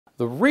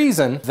The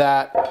reason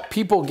that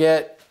people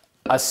get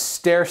a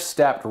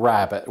stair-stepped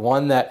rabbet,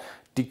 one that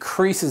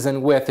decreases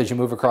in width as you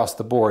move across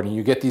the board, and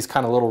you get these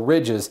kind of little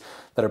ridges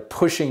that are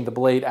pushing the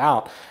blade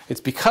out, it's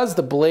because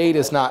the blade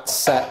is not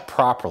set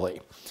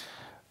properly.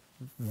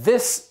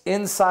 This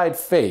inside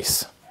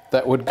face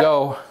that would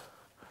go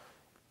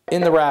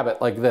in the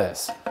rabbet like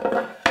this,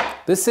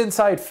 this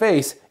inside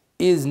face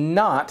is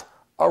not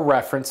a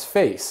reference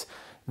face.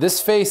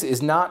 This face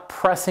is not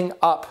pressing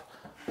up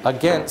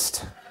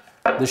against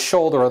the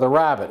shoulder of the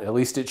rabbet, at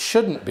least it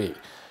shouldn't be.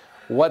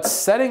 What's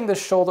setting the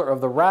shoulder of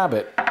the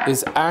rabbet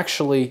is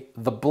actually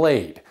the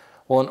blade.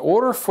 Well, in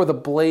order for the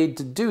blade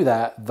to do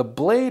that, the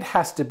blade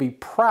has to be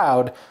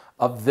proud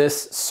of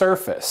this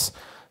surface.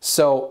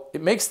 So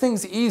it makes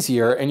things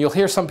easier, and you'll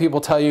hear some people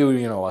tell you, a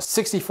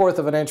 1/64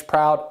 of an inch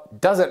proud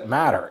doesn't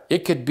matter.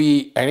 It could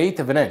be an 1/8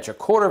 of an inch,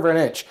 1/4 of an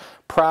inch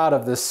proud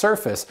of this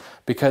surface,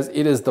 because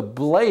it is the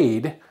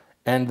blade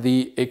and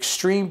the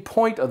extreme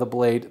point of the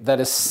blade that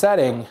is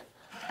setting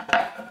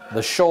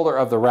the shoulder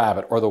of the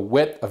rabbet, or the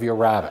width of your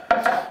rabbet.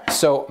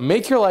 So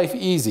make your life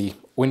easy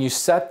when you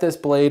set this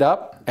blade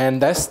up, and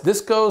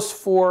this goes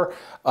for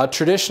a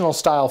traditional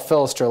style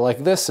Philister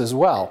like this as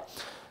well.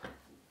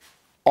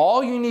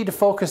 All you need to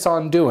focus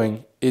on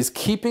doing is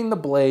keeping the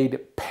blade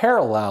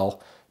parallel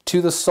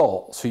to the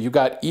sole. So you've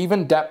got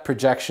even depth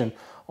projection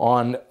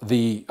on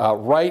the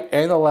right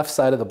and the left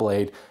side of the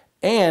blade,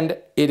 and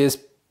it is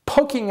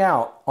poking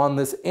out on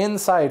this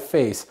inside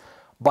face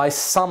by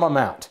some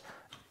amount.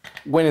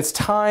 When it's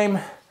time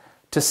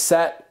to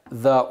set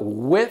the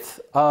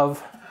width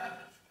of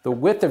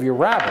your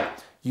rabbet,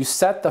 you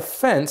set the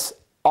fence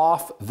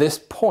off this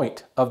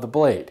point of the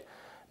blade,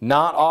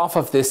 not off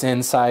of this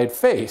inside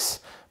face,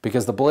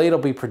 because the blade will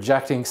be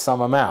projecting some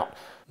amount.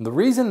 The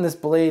reason this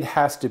blade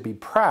has to be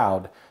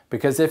proud,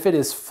 because if it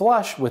is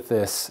flush with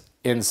this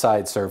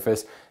inside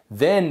surface,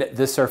 then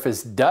this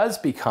surface does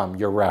become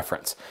your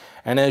reference.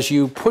 And as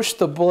you push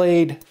the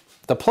plane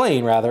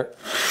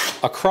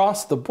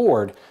across the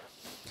board,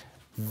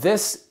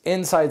 this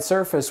inside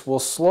surface will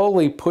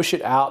slowly push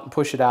it out and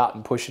push it out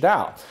and push it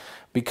out,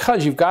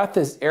 because you've got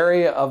this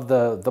area of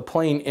the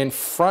plane in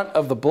front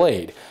of the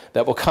blade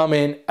that will come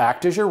in,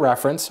 act as your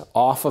reference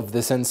off of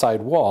this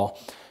inside wall,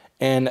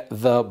 and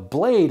the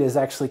blade is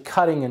actually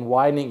cutting and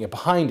widening it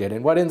behind it.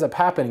 And what ends up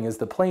happening is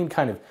the plane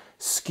kind of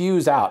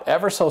skews out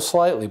ever so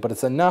slightly, but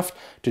it's enough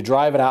to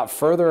drive it out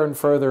further and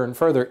further and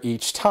further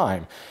each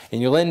time.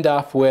 And you'll end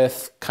up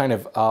with kind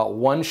of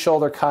one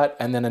shoulder cut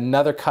and then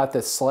another cut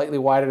that's slightly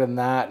wider than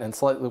that, and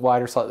slightly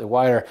wider,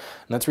 and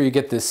that's where you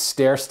get this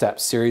stair-step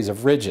series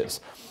of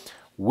ridges.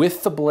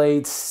 With the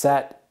blade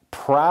set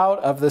proud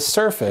of the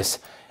surface,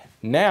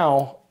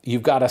 now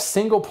you've got a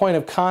single point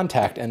of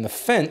contact, and the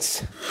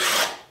fence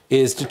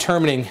is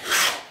determining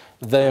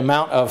the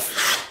amount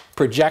of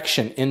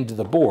projection into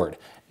the board,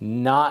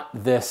 not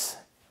this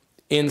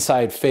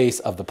inside face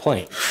of the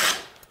plane.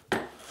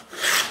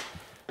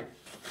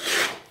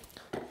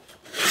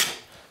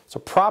 So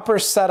proper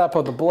setup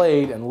of the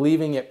blade and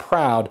leaving it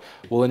proud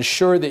will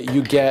ensure that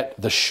you get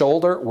the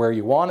shoulder where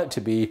you want it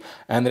to be,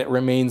 and that it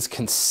remains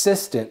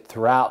consistent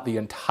throughout the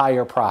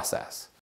entire process.